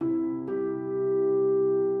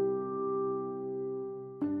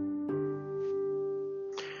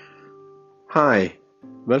Hi,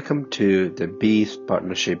 welcome to the Bees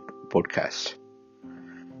Partnership Podcast.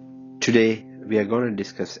 Today we are going to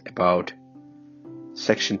discuss about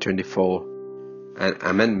Section 24, an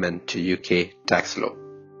amendment to UK tax law.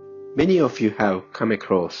 Many of you have come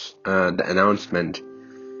across the announcement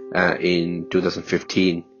in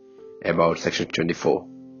 2015 about Section 24,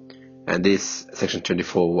 and this Section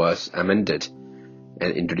 24 was amended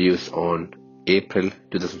and introduced on April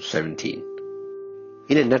 2017.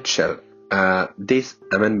 In a nutshell, this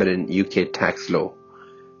amendment in UK tax law,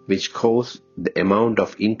 which caused the amount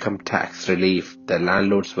of income tax relief the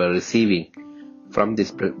landlords were receiving from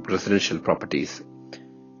these residential properties,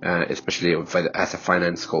 especially as a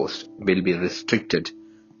finance cost, will be restricted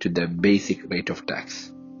to the basic rate of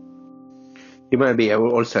tax. You might be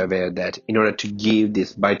also aware that in order to give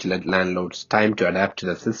these buy-to-let landlords time to adapt to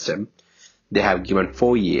the system, they have given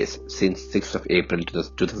 4 years since 6th of April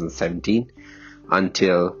 2017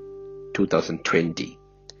 until 2020.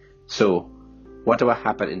 So whatever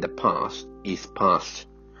happened in the past is past,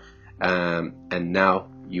 and now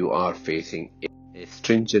you are facing a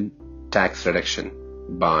stringent tax reduction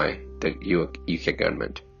by the UK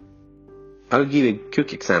government. I'll give a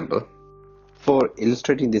quick example. For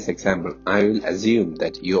illustrating this example, I will assume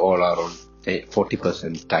that you all are on a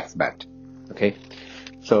 40% tax band. Okay,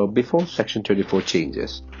 so before Section 24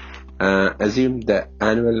 changes, assume the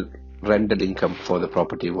annual rental income for the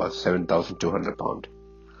property was £7,200.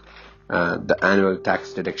 The annual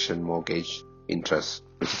tax deduction mortgage interest,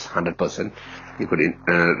 which is 100%, you could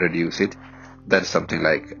reduce it. That's something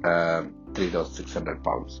like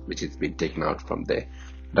 £3,600, which is been taken out from the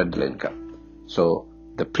rental income. So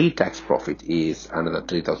the pre-tax profit is another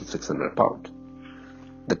 £3,600.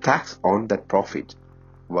 The tax on that profit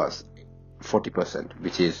was 40%,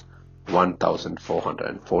 which is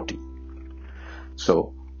 1,440.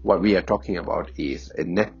 So what we are talking about is a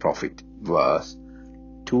net profit was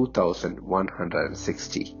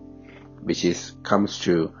 2,160, which comes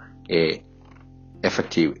to a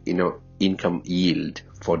effective income yield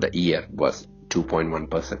for the year was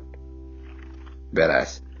 2.1%.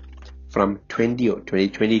 Whereas from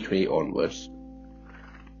 2020 onwards,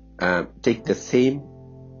 take the same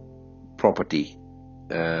property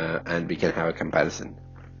and we can have a comparison.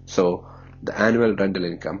 So the annual rental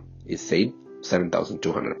income is same,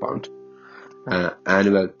 £7,200.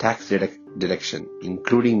 Annual tax deduction,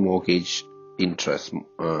 including mortgage interest,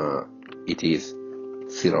 it is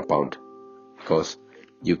 £0, because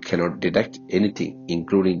you cannot deduct anything,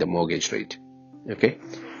 including the mortgage rate. Okay,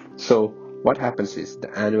 so what happens is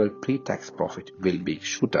the annual pre-tax profit will be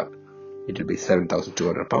shoot up. It will be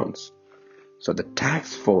 £7,200. So the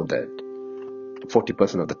tax for that,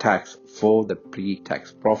 40% of the tax for the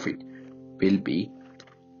pre-tax profit will be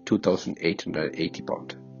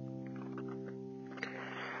 £2,880.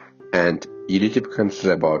 And you need to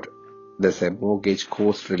consider about there's a mortgage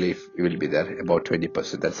cost relief will be there about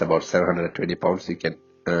 20%. That's about £720 you can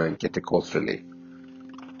get a cost relief.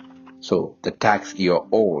 So the tax you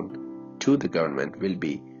own to the government will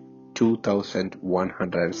be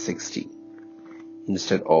 2,160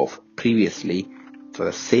 instead of previously for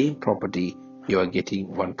the same property you are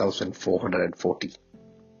getting 1,440.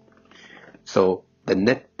 So the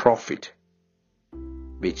net profit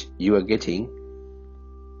which you are getting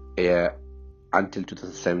until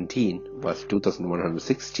 2017 was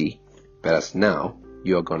 2,160, whereas now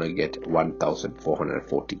you are going to get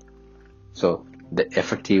 1,440. So the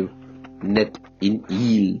effective net in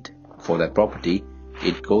yield for that property,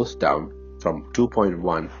 it goes down from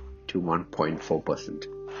 2.1 to 1.4%.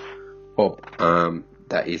 Hope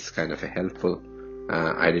that is kind of a helpful.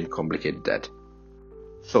 I didn't complicate that.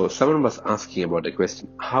 So someone was asking about the question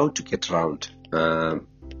how to get around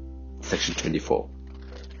Section 24.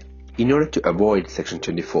 In order to avoid Section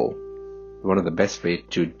 24, one of the best way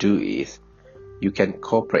to do is you can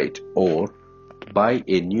cooperate or buy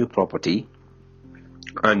a new property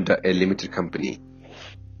under a limited company.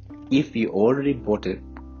 If you already bought a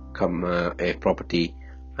property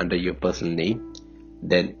under your personal name,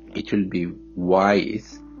 then it will be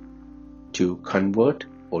wise to convert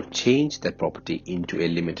or change that property into a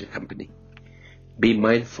limited company. Be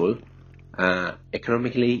mindful,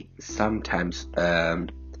 economically sometimes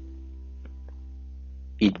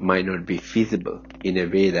it might not be feasible in a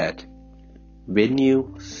way that when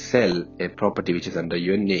you sell a property which is under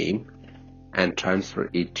your name and transfer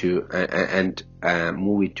it to and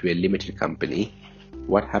move it to a limited company,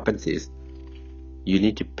 what happens is you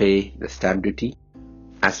need to pay the stamp duty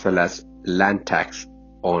as well as land tax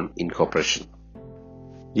on incorporation.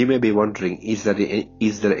 You may be wondering, is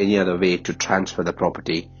there any other way to transfer the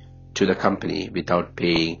property to the company without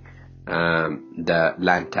paying the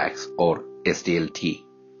land tax or SDLT.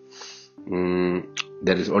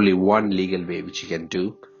 There is only one legal way which you can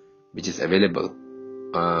do, which is available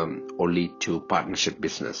only to partnership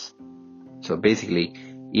business. So basically,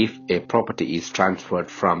 if a property is transferred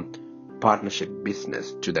from partnership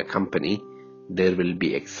business to the company, there will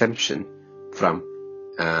be exemption from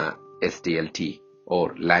SDLT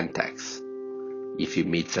or land tax if you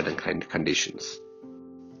meet certain kind of conditions.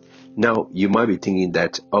 Now, you might be thinking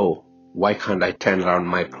that, why can't I turn around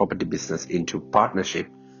my property business into partnership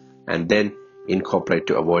and then incorporate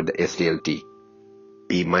to avoid the SDLT?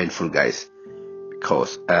 Be mindful, guys,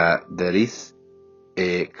 because there is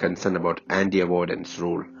a concern about anti-avoidance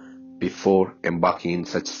rule before embarking in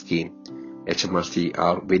such scheme. HMRC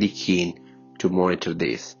are very keen to monitor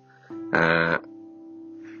this.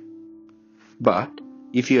 But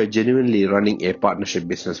if you are genuinely running a partnership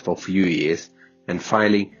business for a few years and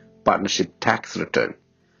filing partnership tax return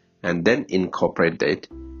and then incorporate it,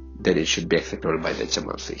 then it should be acceptable by the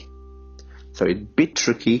HMRC. So it's a bit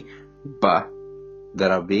tricky, but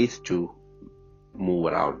there are ways to move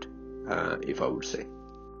around, if I would say.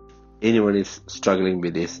 Anyone is struggling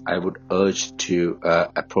with this, I would urge to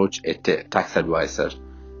approach a tax advisor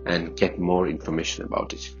and get more information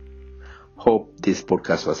about it. Hope this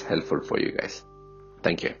podcast was helpful for you guys.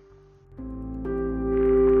 Thank you.